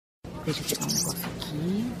Deixa eu pegar um negócio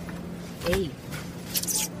aqui. Ei!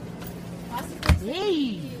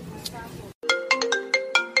 Ei!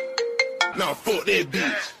 Now fuck that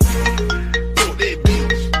bitch. Fuck that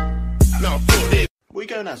bitch. Now fuck that. What are you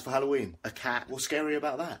going as for Halloween? A cat? What's scary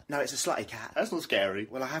about that? No, it's a slutty cat. That's not scary.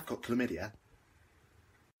 Well, I have got chlamydia.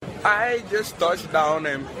 I just touched down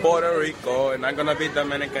in Puerto Rico and I'm gonna be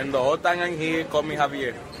Dominican. The whole time I'm here, call me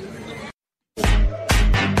Javier.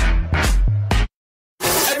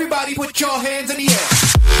 Everybody put your hands in the air.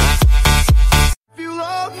 If you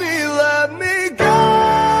love me, let me go.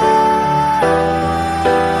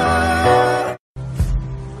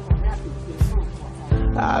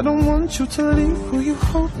 I don't want you to leave. Will you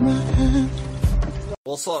hold my hand?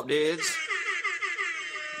 What's up, dudes?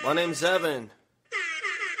 My name's Evan.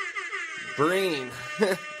 Breen.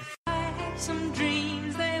 I had some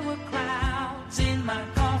dreams, they were clouds in my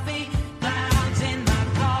coffee, clouds in my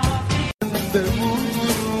coffee.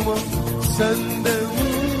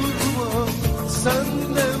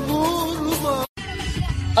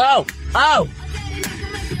 Oh! Oh!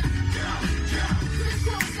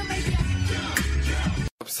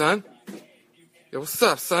 What's up, son? Yo, what's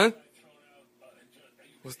up, son?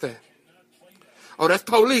 What's that? Oh, that's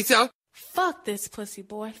police, yo. Fuck this pussy,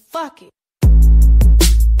 boy. Fuck it.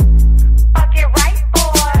 Fuck it right,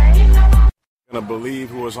 boy. Gonna believe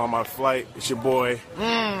who was on my flight. It's your boy.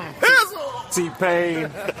 T-Pain.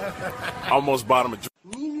 Almost bought him a drink.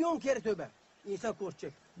 Milyon kere tövbe. İnsan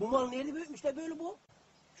korkacak. Bu mal neydi büyütmüş de böyle bu?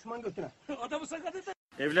 Düşman götüne. Adamı sakat et.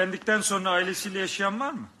 Evlendikten sonra ailesiyle yaşayan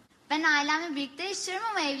var mı? Ben ailemle birlikte yaşıyorum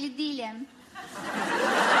ama evli değilim.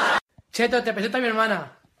 Cheto, te presento a mi hermana.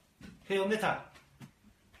 Hey, ¿dónde está?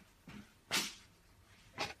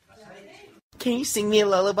 Can you sing me a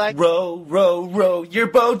lullaby? Row, row, row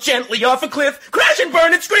your boat gently off a cliff. Crash and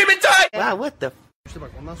burn and scream and die. Wow, what the? İşte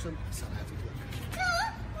bak ondan sonra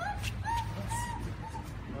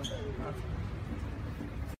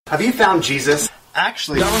Have you found Jesus?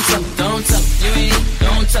 Actually, Don't tell him, you ain't,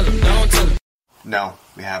 don't tell him. no,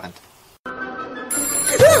 we haven't.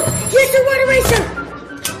 Here's the water racer.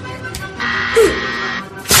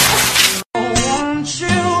 Won't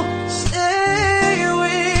you stay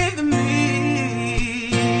with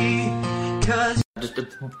me? 'Cause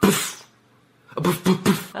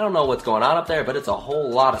I don't know what's going on up there, but it's a whole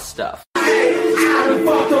lot of stuff.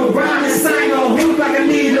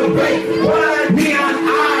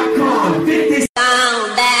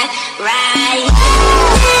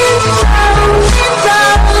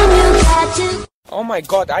 Oh my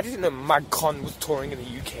god, I didn't know Magcon was touring in the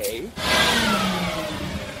UK.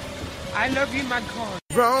 I love you, Magcon.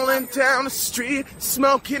 Rolling down the street,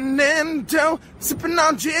 smoking endo, sipping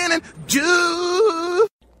on gin and juice.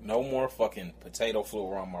 No more fucking potato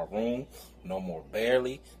flew around my room. No more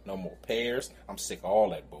barley. No more pears. I'm sick of all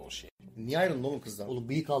that bullshit. Niye ayrıldın oğlum kızdan? Oğlum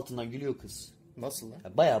bıyık altından gülüyor kız. Nasıl lan?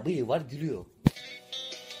 Ya bayağı bıyığı var gülüyor.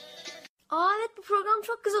 Aa evet bu program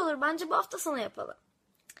çok güzel olur. Bence bu hafta sonu yapalım.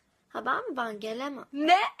 Ha ben mi? Ben gelemem.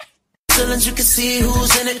 Ne? You can see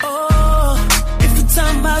who's in it. Oh, if you're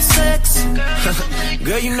talking about sex,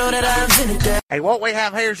 girl, you know that I'm in it. Hey, what we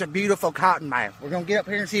have here is a beautiful cotton mouth. We're gonna get up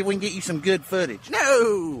here and see if we can get you some good footage.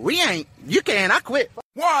 No, we ain't. You can. I quit.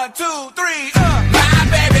 1, 2, 3, my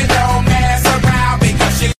baby don't mess around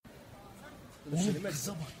because she.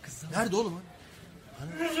 Kıza bak kıza. Nerede oğlum? Ha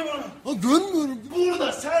görmüyorum.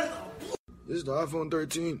 Burada sen. This is the iPhone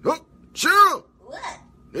 13. Oh, Cheryl! What?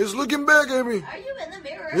 It's looking back at me. Are you in the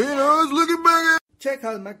mirror? You know, it's looking back at me. Check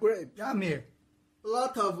out my grape. Come here. A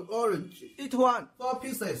lot of orange. Eat one. 4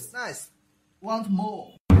 pieces. Nice. Want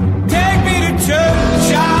more? Take me to church,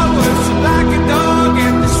 showers like a dog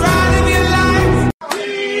and the ride of your life.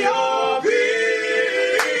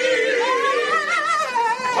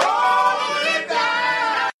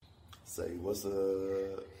 Say, what's a...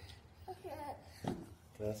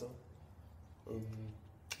 Can I song?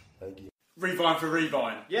 Thank you. Revine for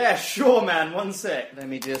Revine. Yeah, sure, man. One sec. Let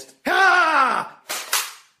me just. Ha!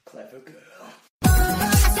 Clever girl.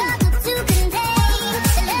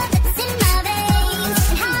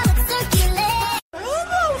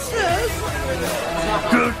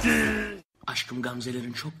 Aşkım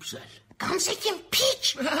Gamzelerin çok güzel. Gamze kim?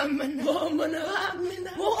 Piç.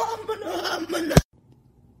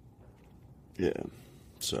 Yeah,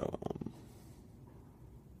 so,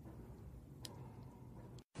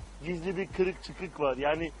 Gizli bir kırık çıkık var.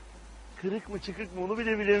 Yani kırık mı çıkık mı onu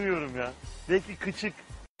bile bilemiyorum ya. Belki kıçık.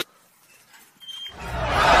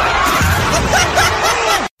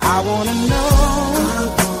 I wanna know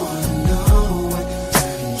what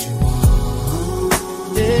turns you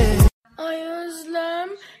on. Yeah. Ay Özlem.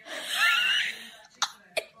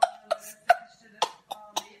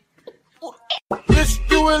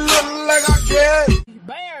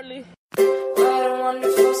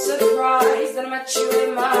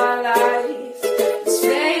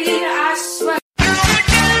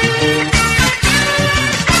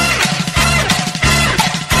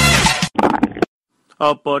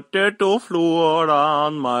 a potato flew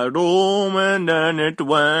around my room and then it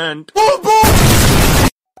went.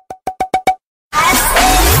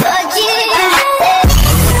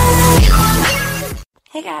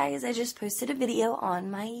 Hey guys, I just posted a video on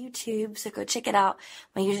my YouTube, so go check it out.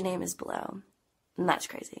 My username is below. And that's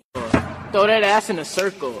crazy. Throw that ass in a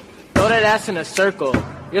circle. Throw that ass in a circle.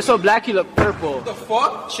 You're so black, you look purple. What the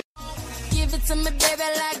fuck? Give it to me, baby,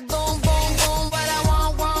 like boom, boom, boom. What I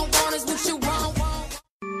want is what you want.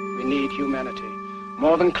 We need humanity.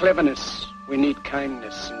 More than cleverness, we need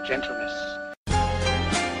kindness and gentleness.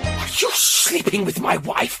 Are you sleeping with my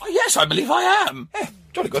wife? Oh, yes, I believe I am. Yeah,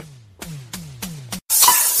 jolly good.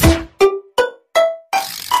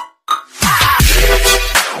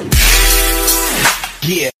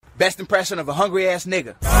 Yeah. Best impression of a hungry ass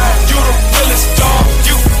nigga. You the realest dog.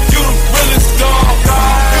 You the realest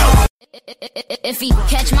dog. If he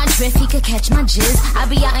catch my drift, he could catch my jizz. I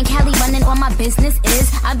be out in Cali running all my business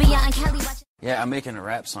is. I be out in Cali watching. Yeah, I'm making a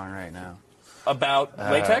rap song right now. About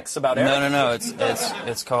latex? About air? No.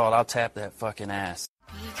 It's called "I'll Tap That Fucking Ass."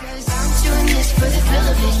 Because I'm doing this for the thrill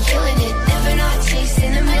of it, killing it, never not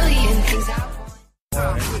chasing a million things I want.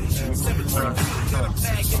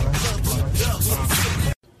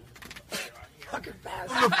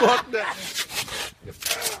 Fuck that.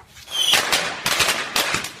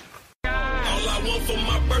 All I want for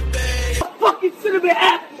my birthday. Fucking cinnamon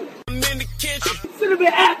apple. I'm in the kitchen. Cinnamon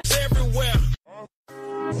apple. Everywhere.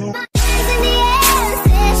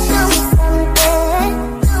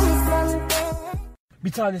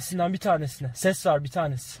 Bir tanesine. Ses var bir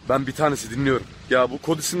tanesi. Ben bir tanesi dinliyorum. Ya bu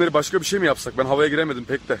kod isimleri başka bir şey mi yapsak? Ben havaya giremedim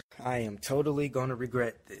pek de. I am totally gonna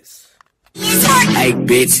regret this. Hey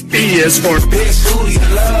bitch, B is for bitch, who you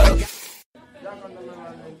love?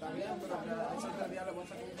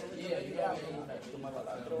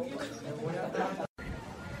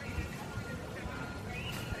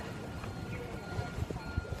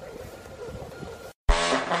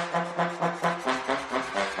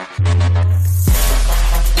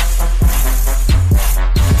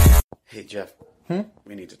 Hey Jeff,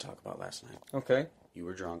 we need to talk about last night. Okay. You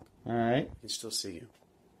were drunk. Alright. I can still see you.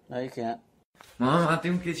 No, you can't. Mamá,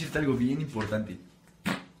 tengo que decirte algo bien importante.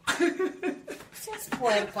 Seas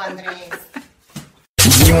puerco, Andrés.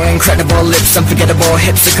 Your incredible lips, unforgettable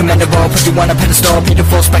hips are commendable. Put you on a pedestal,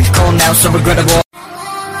 beautiful spectacle, now so regrettable.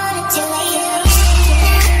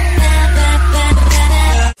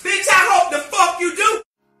 Bitch, I hope the fuck you do.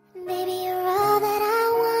 Baby, you're all that I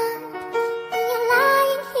want. When you're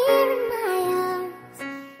lying here in my arms.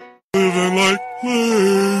 Living like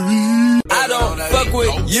Larry. I don't fuck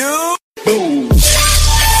with you. Boom.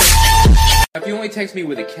 If you only text me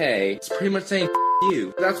with a K, it's pretty much saying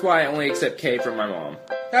you. That's why I only accept K from my mom.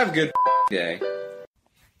 Have a good day.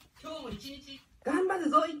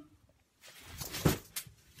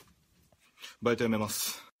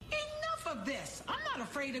 Enough of this. I'm not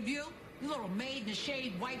afraid of you. You little maid in the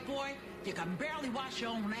shade white boy. You can barely wash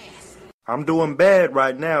your own ass. I'm doing bad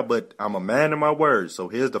right now, but I'm a man of my word. So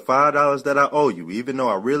here's the $5 that I owe you, even though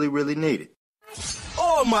I really, really need it.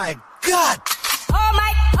 Oh my God! Oh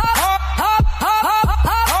my.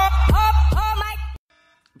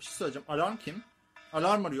 Bir şey söyleyeceğim. Alarm kim?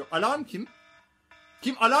 Alarm arıyor. Alarm kim?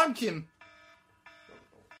 Kim? Alarm kim?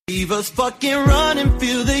 Leave us fucking run and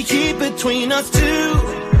feel the heat between us two.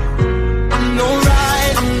 I'm no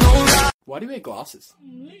right. Why do you make glasses?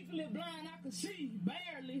 I'm legally blind, I can see,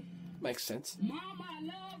 barely. Makes sense. Mama, I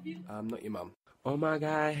love you. I'm not your mum. Oh my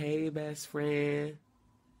God, hey best friend.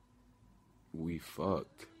 We fuck.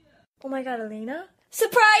 Oh my god, Elena?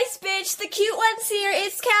 Surprise, bitch! The cute one's here!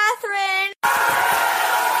 It's Catherine!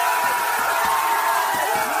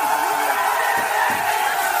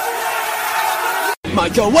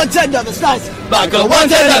 Michael wants another slice! Michael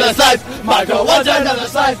wants another slice! Michael wants another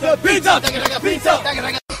slice! Pizza! Pizza!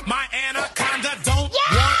 My anaconda don't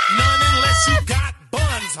want none unless you got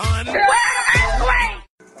buns, hun.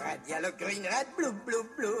 Red, yellow, green, red, blue, blue,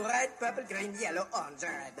 blue, red, purple, green, yellow, orange,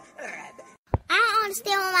 red, red. I don't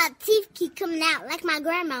understand why my teeth keep coming out like my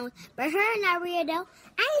grandma, but her not real though.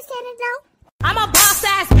 I ain't saying it though. I'm a boss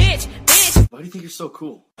ass bitch. Why do you think you're so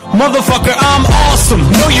cool? Motherfucker, I'm awesome.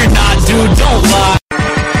 No, you're not, dude. Don't lie.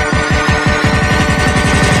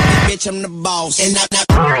 Bitch, I'm the boss. And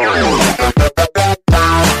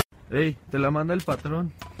Hey, te la manda el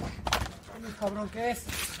patrón. Cabrón, ¿qué es?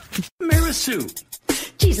 Marisu.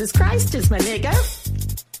 Jesus Christ is my nigga.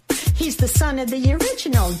 He's the son of the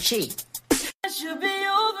original G. I should be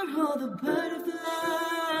over all the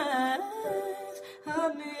butterflies.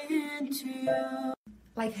 I'm into you.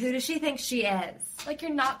 Like, who does she think she is? Like,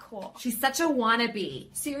 you're not cool. She's such a wannabe.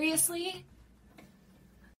 Seriously?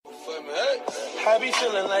 I be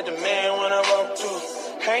feeling like the man when I walk through.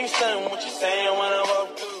 Ain't stunned what you saying when I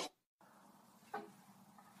walk through.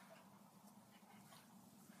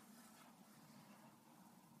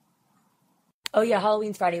 Oh yeah,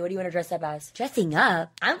 Halloween's Friday. What do you want to dress up as? Dressing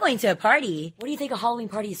up? I'm going to a party. What do you think a Halloween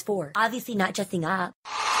party is for? Obviously not dressing up.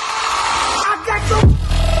 I got you.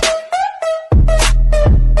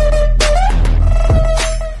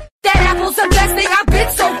 That apple's the best thing I've been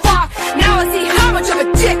so far. Now I see how much of a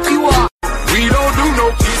dick you are. We don't do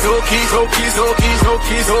no keys, no keys, no keys, no keys, no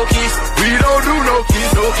keys, no keys. We don't do no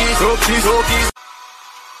keys, no keys, no keys, no keys.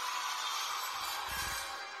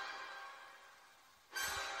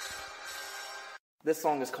 This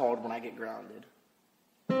song is called When I Get Grounded.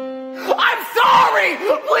 I'm sorry!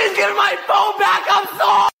 Please give my phone back, I'm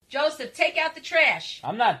sorry! Joseph, take out the trash.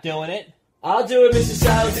 I'm not doing it. I'll do it, Mrs.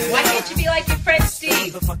 Salazar. Why can't you be like your friend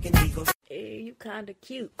Steve? Hey, you kinda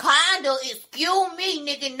cute. Kinda, excuse me,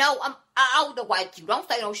 nigga. No, I would have wiped you. Don't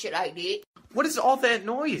say no shit like that. What is all that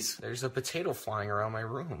noise? There's a potato flying around my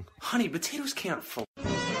room. Honey, potatoes can't fly.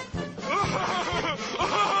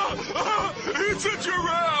 It's a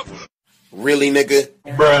giraffe! Really, nigga?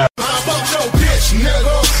 Bruh. I fucked your bitch,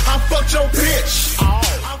 nigga. I fucked your bitch.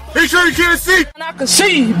 He sure you can't see. And I can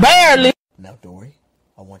see, barely. Now, Dory,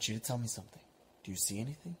 I want you to tell me something. Do you see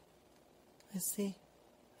anything? I see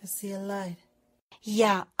a light.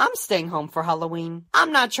 Yeah, I'm staying home for Halloween.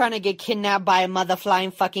 I'm not trying to get kidnapped by a mother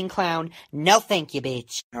flying fucking clown. No thank you,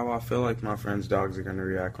 bitch. How I feel like my friends' dogs are gonna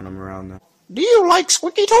react when I'm around them. Do you like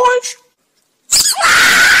squeaky toys?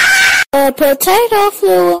 Potato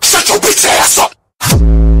fluid. Shut your bitch ass up!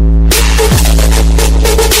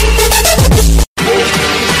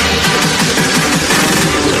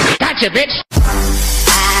 Gotcha, bitch!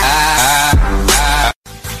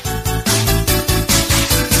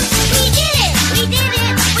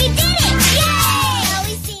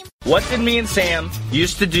 What did me and Sam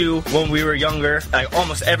used to do when we were younger, like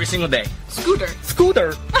almost every single day? Scooter.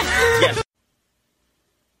 Scooter. Yes.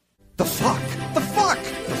 The fuck? The fuck?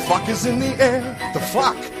 The fuck is in the air. The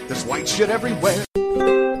fuck? There's white shit everywhere.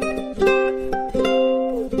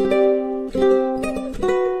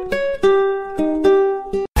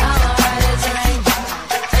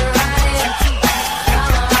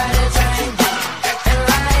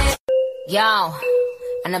 Yo,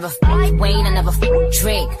 I never fucked Wayne, I never fucked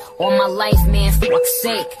Drake. All my life, man, fuck's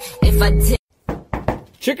sake. If I did.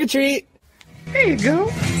 Trick or treat. There you go.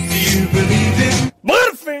 Do you believe in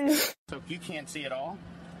Butterfinger? So you can't see at all?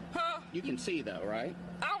 Huh? You can see though, right?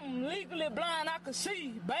 I'm legally blind, I can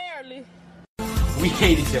see, barely. We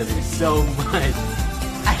hate each other so much.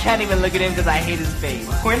 I can't even look at him because I hate his face.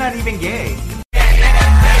 We're not even gay.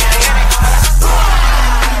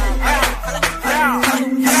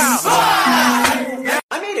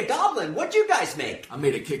 I made a goblin. What'd you guys make? I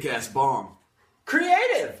made a kick-ass bomb.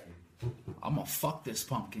 Creative. I'm gonna fuck this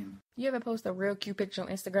pumpkin. You ever post a real cute picture on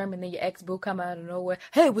Instagram and then your ex-boo come out of nowhere?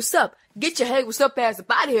 Hey, what's up? Get your hey, what's up ass up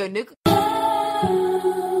out of here, nigga.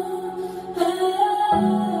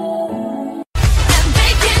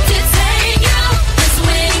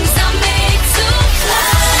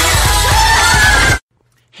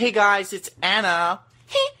 Hey guys, it's Anna.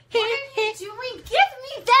 What are you doing? Give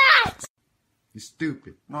me that! You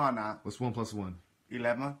stupid. No, I'm not. What's 1 + 1?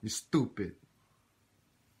 11. You stupid.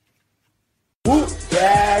 Whoop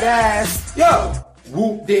that ass. Yo.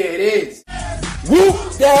 Whoop, there it is.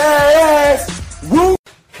 Whoop that ass. Whoop.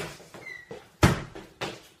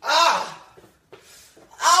 Ah!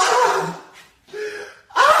 Ah!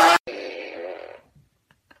 Ah!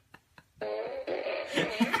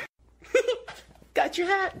 Got your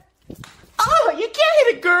hat. Oh, you can't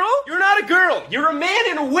hit a girl. You're not a girl. You're a man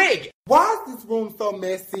in a wig. Why is this room so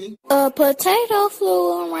messy? A potato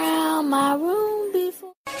flew around my room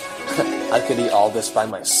before. I could eat all this by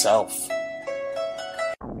myself.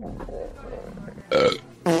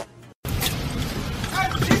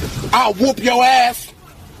 I'll whoop your ass.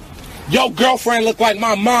 Your girlfriend look like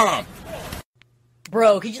my mom.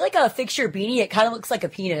 Bro, could you fix your beanie? It kind of looks like a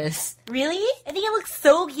penis. Really? I think it looks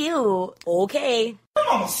so cute. Okay.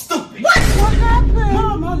 Mama stupid. What happened?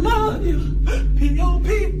 Mama, I love you.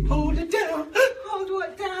 P.O.P. Hold it down. Hold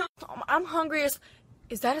it down. I'm hungry as...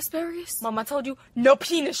 Is that asparagus? Mom, I told you, no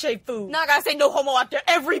penis-shaped food. Now I gotta say no homo after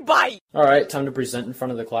every bite. All right, time to present in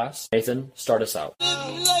front of the class. Nathan, start us out.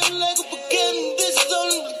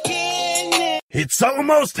 It's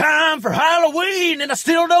almost time for Halloween, and I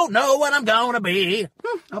still don't know what I'm gonna be.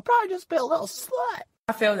 I'll probably just be a little slut.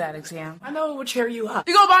 I failed that exam. I know it would cheer you up.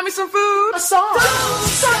 You gonna buy me some food? A song? Don't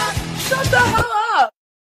stop. Shut the hell up.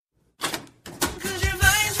 Cause your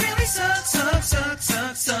vines really suck.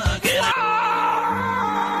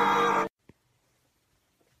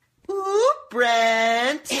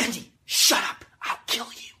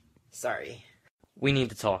 We need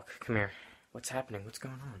to talk. Come here. What's happening? What's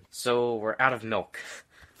going on? So, we're out of milk.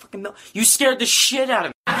 Fucking milk. You scared the shit out of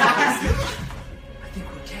me. I think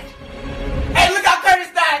we're dead. Hey, look how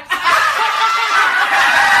Curtis died!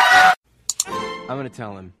 I'm gonna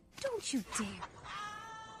tell him. Don't you dare.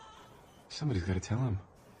 Somebody's gotta tell him.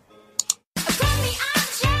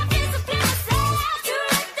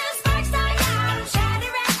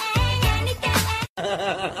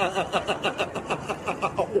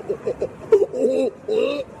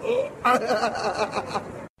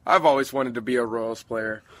 I've always wanted to be a Royals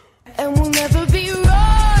player. And we'll never be royals.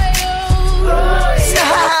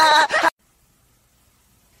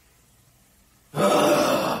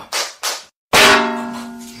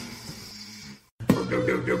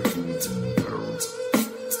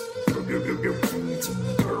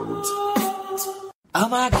 Oh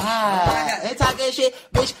my god. They talking shit,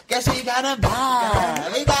 bitch. Guess we gotta buy.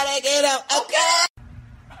 We gotta get up, okay?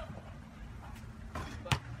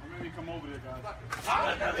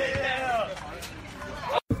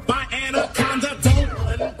 My anaconda don't.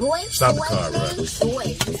 Stop the car, bro. You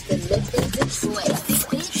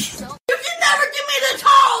can never give me the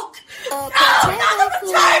talk!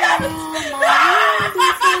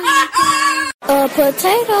 A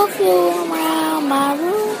potato flew around my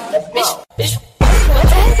room. Bitch.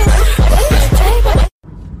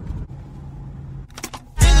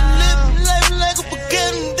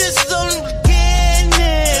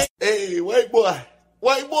 Hey, white boy.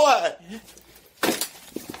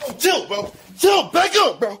 Chill, bro. Chill, back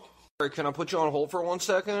up, bro. Can I put you on hold for 1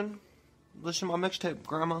 second? Listen to my mixtape,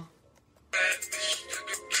 Grandma.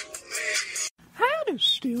 Howdy,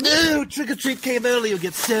 Stu. Ooh, trick or treat came early. You'll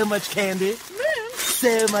get so much candy.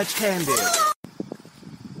 So much candy.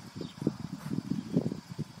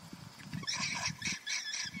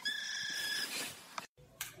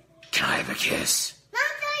 Can I have a kiss? Mom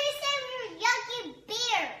thought you said we were yucky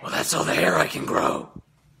beer. Well, that's all the hair I can grow.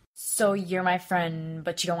 So you're my friend,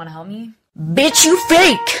 but you don't want to help me? Bitch, you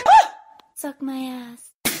fake! Suck my ass.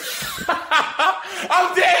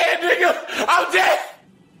 I'm dead, nigga! I'm dead!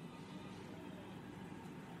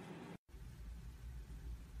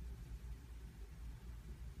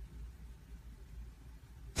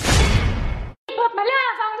 Put my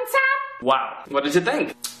love on top. Wow. What did you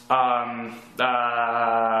think?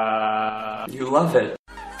 You love it.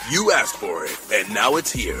 You asked for it, and now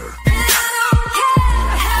it's here.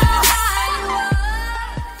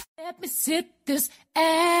 Let me sit this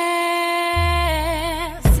ass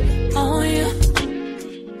on you.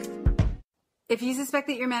 If you suspect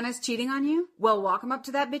that your man is cheating on you, well, walk him up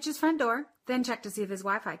to that bitch's front door, then check to see if his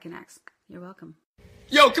Wi-Fi connects. You're welcome.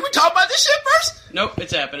 Yo, can we talk about this shit first? Nope,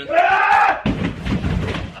 it's happening.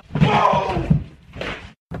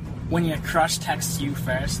 When your crush texts you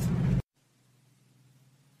first.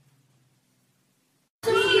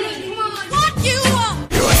 What you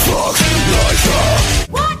want?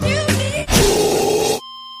 What you need?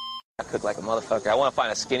 I cook like a motherfucker. I want to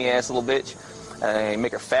find a skinny ass little bitch and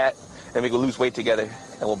make her fat, and we can lose weight together,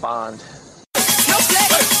 and we'll bond. No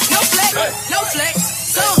flex, no flex, no flex.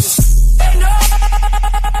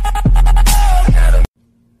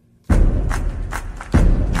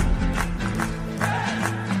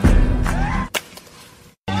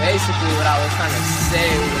 Basically, what I was trying to say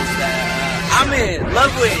was that I'm in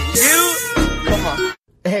love with you. Come on.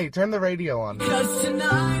 Hey, turn the radio on. Cause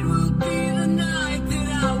tonight will be the night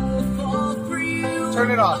that I will fall for you.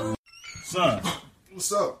 Turn it off. Son,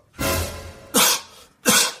 what's up?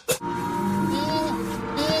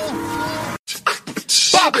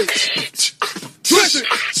 Bop it!